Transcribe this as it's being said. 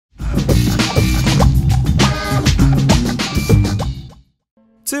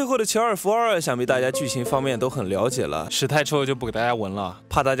最后的乔尔福2，想必大家剧情方面都很了解了，史太臭就不给大家闻了，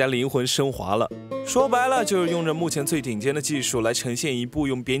怕大家灵魂升华了。说白了，就是用着目前最顶尖的技术来呈现一部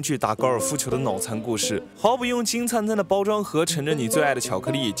用编剧打高尔夫球的脑残故事，毫不用金灿灿的包装盒盛着你最爱的巧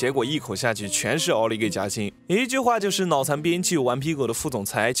克力，结果一口下去全是奥利给夹心。一句话就是脑残编剧顽皮狗的副总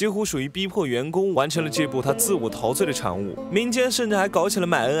裁几乎属于逼迫员工完成了这部他自我陶醉的产物。民间甚至还搞起了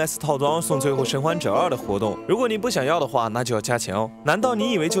买 NS 套装送《最后生还者2》的活动，如果你不想要的话，那就要加钱哦。难道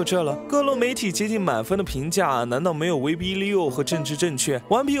你以为就这了？各路媒体接近满分的评价，难道没有威逼利诱和政治正确？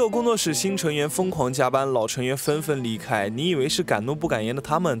顽皮狗工作室新成员疯狂加班，老成员纷纷离开，你以为是敢怒不敢言的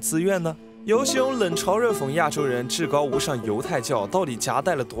他们自愿呢？游戏中冷嘲热讽亚洲人至高无上犹太教到底夹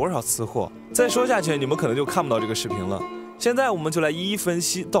带了多少私货？再说下去，你们可能就看不到这个视频了。现在我们就来一一分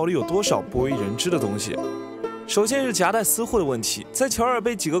析，到底有多少不为人知的东西。首先是夹带私货的问题，在乔尔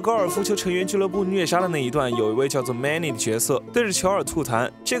被几个高尔夫球成员俱乐部虐杀的那一段，有一位叫做 Manny 的角色对着乔尔吐痰，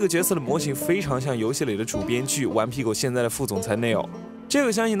这个角色的模型非常像游戏里的主编剧顽皮狗现在的副总裁 neil。这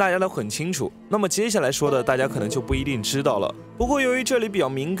个相信大家都很清楚，那么接下来说的大家可能就不一定知道了。不过由于这里比较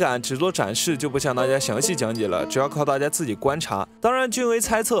敏感，只做展示就不向大家详细讲解了，只要靠大家自己观察。当然均为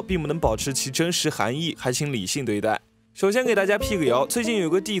猜测，并不能保持其真实含义，还请理性对待。首先给大家辟个谣，最近有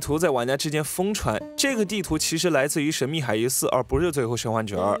个地图在玩家之间疯传，这个地图其实来自于神秘海域4，而不是最后生还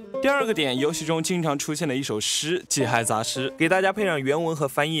者2。第二个点，游戏中经常出现的一首诗《祭海杂诗》，给大家配上原文和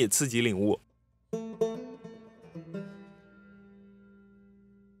翻译，自己领悟。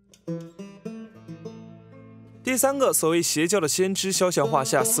第三个，所谓邪教的先知肖像画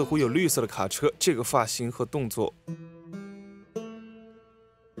下似乎有绿色的卡车，这个发型和动作。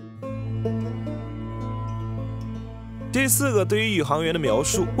第四个，对于宇航员的描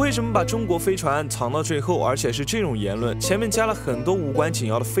述，为什么把中国飞船藏到最后，而且是这种言论，前面加了很多无关紧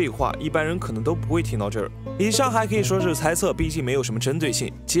要的废话，一般人可能都不会听到这儿。以上还可以说是猜测，毕竟没有什么针对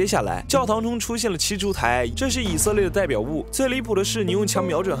性。接下来，教堂中出现了七烛台，这是以色列的代表物。最离谱的是，你用枪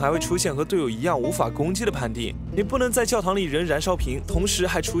瞄准还会出现和队友一样无法攻击的判定。你不能在教堂里扔燃烧瓶，同时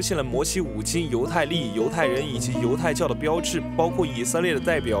还出现了摩西五经、犹太历、犹太人以及犹太教的标志，包括以色列的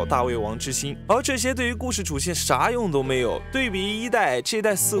代表大卫王之星。而这些对于故事主线啥用都没有。对比一代，这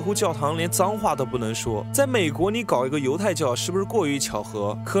代似乎教堂连脏话都不能说。在美国，你搞一个犹太教是不是过于巧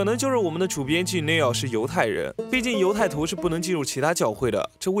合？可能就是我们的主编剧 neil 是犹太人，毕竟犹太徒是不能进入其他教会的，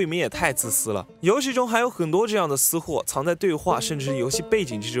这未免也太自私了。游戏中还有很多这样的私货藏在对话甚至是游戏背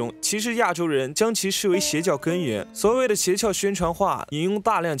景之中，其实亚洲人将其视为邪教根源。所谓的邪教宣传画，引用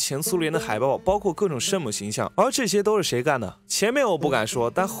大量前苏联的海报，包括各种圣母形象，而这些都是谁干的？前面我不敢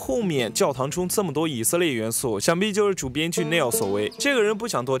说，但后面教堂中这么多以色列元素，想必就是主编剧 neil 所为。这个人不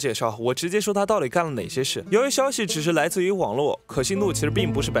想多介绍，我直接说他到底干了哪些事。由于消息只是来自于网络，可信度其实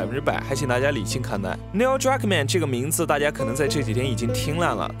并不是100%，还请大家理性看待。neil druckmann 这个名字大家可能在这几天已经听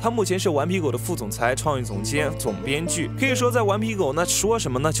烂了，他目前是顽皮狗的副总裁、创意总监、总编剧，可以说在顽皮狗那说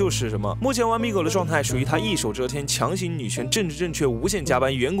什么那就是什么。目前顽皮狗的状态属于他一手遮天、强行女权、政治正确、无限加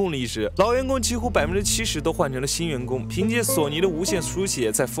班、员工离职，老员工几乎70%都换成了新员工，凭借索尼的无限书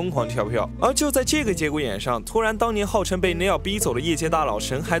写在疯狂跳票。而就在这个节骨眼上，突然当年号称被 neil 逼走的业界大佬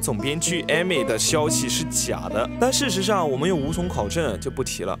神海总编剧 Amy 的消息是假的，但事实上我们又无从考证，就不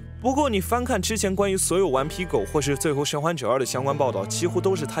提了。不过你翻看之前关于所有顽皮狗或是最后生还者2的相关报道，几乎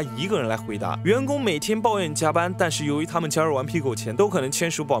都是他一个人来回答。员工每天抱怨加班，但是由于他们加入顽皮狗前都可能签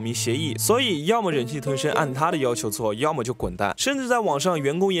署保密协议，所以要么忍气吞声按他的要求做，要么就滚蛋。甚至在网上，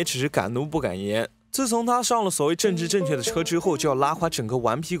员工也只是敢怒不敢言。自从他上了所谓政治正确的车之后，就要拉垮整个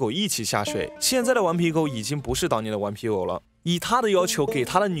顽皮狗一起下水。现在的顽皮狗已经不是当年的顽皮狗了。以他的要求给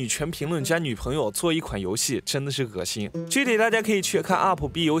他的女权评论家女朋友做一款游戏，真的是恶心。具体大家可以去看 UP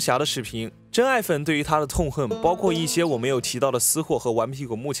逼游侠的视频，真爱粉对于他的痛恨，包括一些我没有提到的私货和顽皮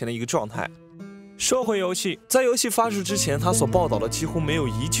狗目前的一个状态。说回游戏，在游戏发售之前，他所报道的几乎没有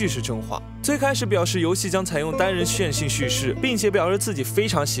一句是真话。最开始表示游戏将采用单人线性叙事，并且表示自己非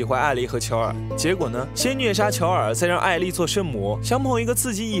常喜欢艾莉和乔尔。结果呢，先虐杀乔尔，再让艾莉做圣母，想捧一个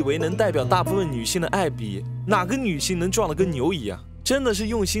自己以为能代表大部分女性的艾比，哪个女性能壮得跟牛一样？真的是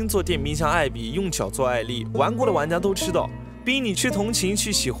用心做电冰箱艾比，用脚做艾莉。玩过的玩家都知道，逼你去同情、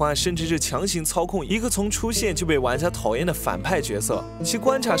去喜欢，甚至是强行操控一个从出现就被玩家讨厌的反派角色，其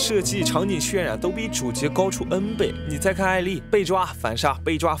关卡设计、场景渲染都比主角高出 N 倍。你再看艾莉，被抓反杀，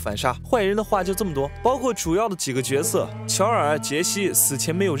被抓反杀，坏人的话就这么多，包括主要的几个角色乔尔、杰西死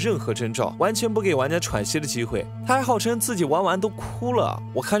前没有任何征兆，完全不给玩家喘息的机会。他还号称自己玩完都哭了，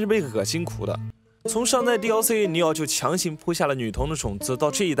我看是被恶心哭的。从上代 DLC neil就强行铺下了女童的种子，到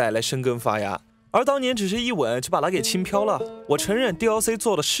这一代来生根发芽。而当年只是一吻就把他给轻飘了。我承认 DLC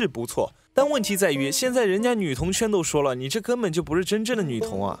做的是不错，但问题在于，现在人家女同圈都说了，你这根本就不是真正的女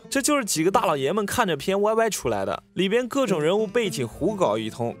同啊，这就是几个大老爷们看着片歪歪出来的，里边各种人物背景胡搞一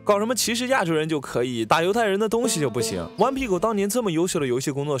通，搞什么歧视亚洲人就可以，打犹太人的东西就不行。顽皮狗当年这么优秀的游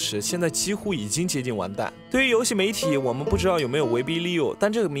戏工作室，现在几乎已经接近完蛋。对于游戏媒体，我们不知道有没有威逼利诱，但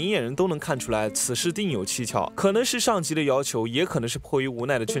这个明眼人都能看出来，此事定有蹊跷，可能是上级的要求，也可能是迫于无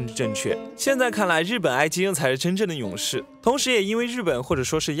奈的政治正确。现在看来，日本 IGN 才是真正的勇士，同时也因为日本或者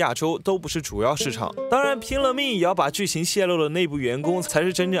说是亚洲都不是主要市场，当然拼了命也要把剧情泄露的内部员工才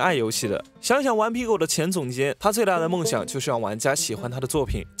是真正爱游戏的。想想顽皮狗的前总监，他最大的梦想就是让玩家喜欢他的作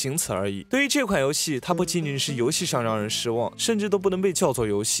品，仅此而已。对于这款游戏，它不仅仅是游戏上让人失望，甚至都不能被叫做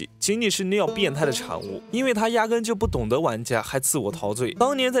游戏，仅仅是neil变态的产物，因为他压根就不懂得玩家，还自我陶醉。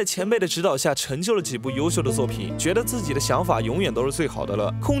当年在前辈的指导下成就了几部优秀的作品，觉得自己的想法永远都是最好的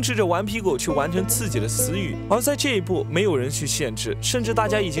了，控制着顽皮狗去完成自己的私欲。而在这一步，没有人去限制，甚至大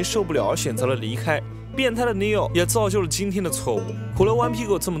家已经受不了而选择了离开。变态的neil也造就了今天的错误，苦了顽皮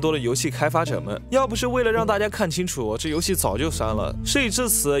狗这么多的游戏开发者们。要不是为了让大家看清楚，这游戏早就删了。事已至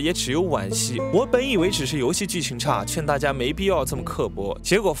此，也只有惋惜。我本以为只是游戏剧情差，劝大家没必要这么刻薄，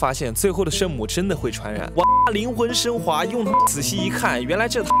结果发现最后的圣母真的会传染。哇，灵魂升华，用他仔细一看，原来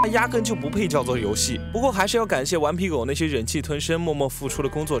这他压根就不配叫做游戏。不过还是要感谢顽皮狗那些忍气吞声、默默付出的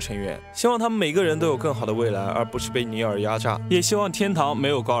工作成员，希望他们每个人都有更好的未来，而不是被尼尔压榨。也希望天堂没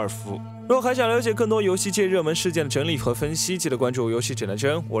有高尔夫。如果还想了解更多游戏界热门事件的整理和分析，记得关注游戏指南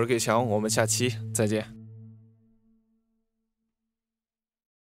针。我是给强，我们下期再见。